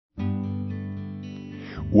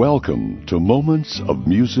Welcome to Moments of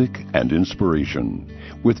Music and Inspiration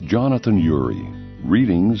with Jonathan Ury.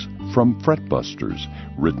 Readings from Fretbusters,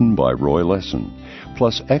 written by Roy Lessin,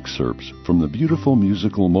 plus excerpts from the beautiful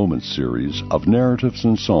musical moments series of narratives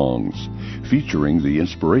and songs, featuring the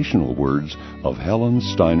inspirational words of Helen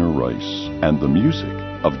Steiner Rice and the music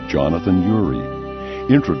of Jonathan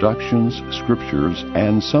Ury. Introductions, scriptures,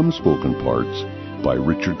 and some spoken parts by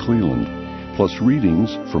Richard Cleland, plus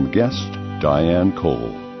readings from guest Diane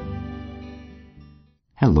Cole.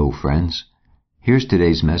 Hello, friends. Here's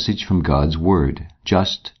today's message from God's Word,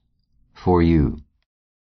 just for you.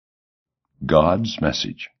 God's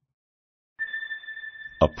Message.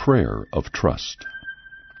 A Prayer of Trust.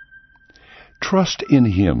 Trust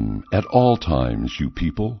in Him at all times, you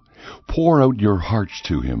people. Pour out your hearts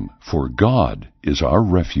to Him, for God is our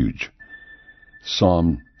refuge.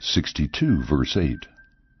 Psalm 62, verse 8.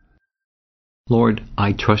 Lord,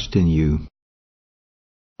 I trust in you.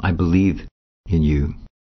 I believe in you.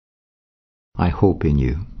 I hope in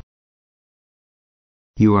you.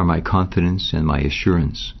 You are my confidence and my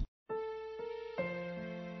assurance.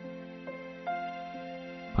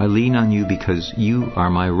 I lean on you because you are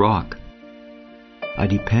my rock. I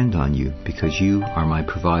depend on you because you are my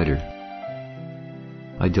provider.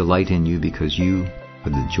 I delight in you because you are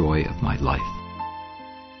the joy of my life.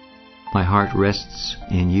 My heart rests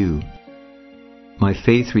in you. My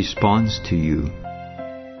faith responds to you.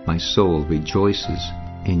 My soul rejoices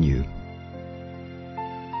in you.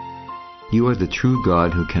 You are the true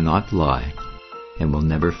God who cannot lie and will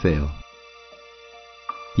never fail.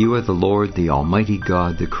 You are the Lord, the Almighty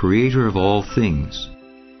God, the Creator of all things.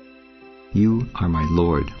 You are my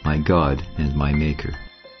Lord, my God, and my Maker.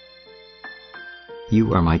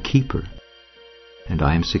 You are my keeper, and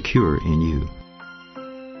I am secure in you.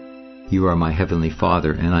 You are my Heavenly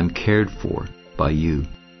Father, and I'm cared for by you.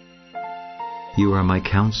 You are my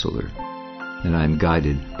counselor, and I am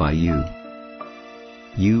guided by you.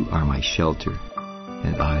 You are my shelter,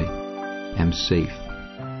 and I am safe.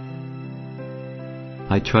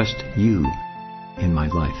 I trust you in my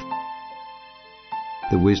life.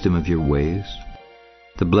 The wisdom of your ways,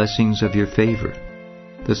 the blessings of your favor,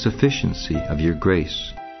 the sufficiency of your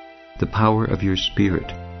grace, the power of your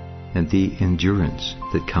Spirit, and the endurance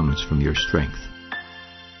that comes from your strength.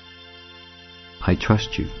 I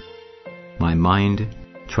trust you. My mind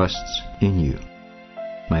trusts in you.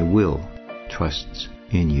 My will trusts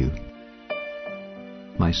in you.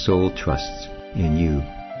 My soul trusts in you.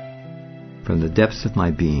 From the depths of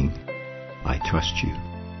my being, I trust you.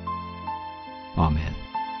 Amen.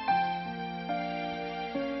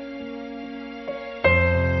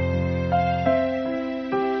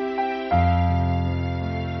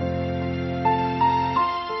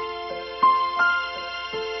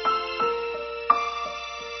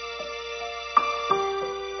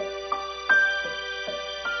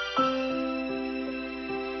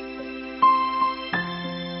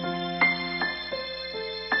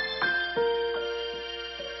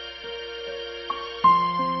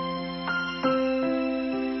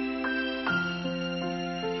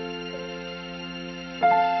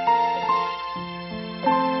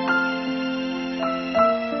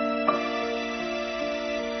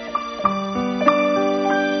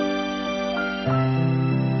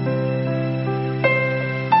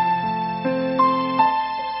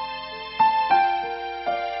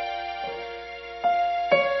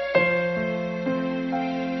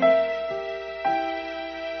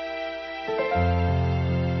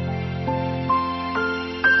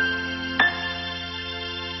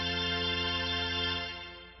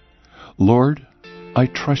 Lord, I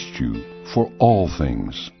trust you for all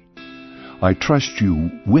things. I trust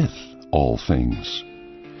you with all things.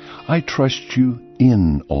 I trust you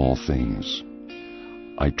in all things.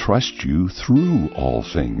 I trust you through all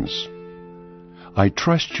things. I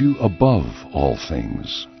trust you above all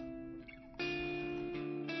things.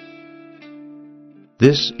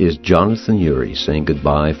 This is Jonathan Ury saying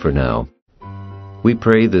goodbye for now. We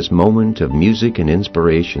pray this moment of music and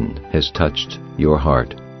inspiration has touched your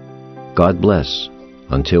heart. God bless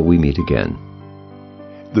until we meet again.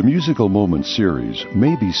 The Musical Moments series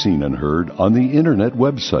may be seen and heard on the internet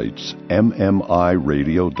websites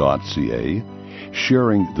mmiradio.ca,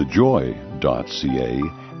 sharingthejoy.ca,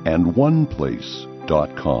 and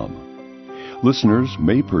oneplace.com. Listeners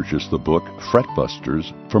may purchase the book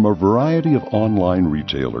Fretbusters from a variety of online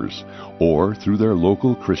retailers or through their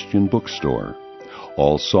local Christian bookstore.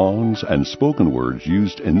 All songs and spoken words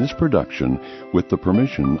used in this production with the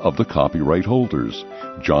permission of the copyright holders,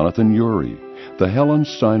 Jonathan Ury, the Helen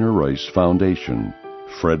Steiner Rice Foundation,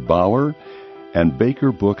 Fred Bauer, and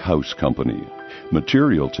Baker Book House Company,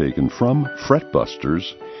 Material taken from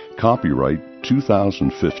Fretbusters, copyright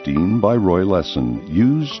 2015 by Roy Lesson,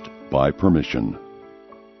 used by permission.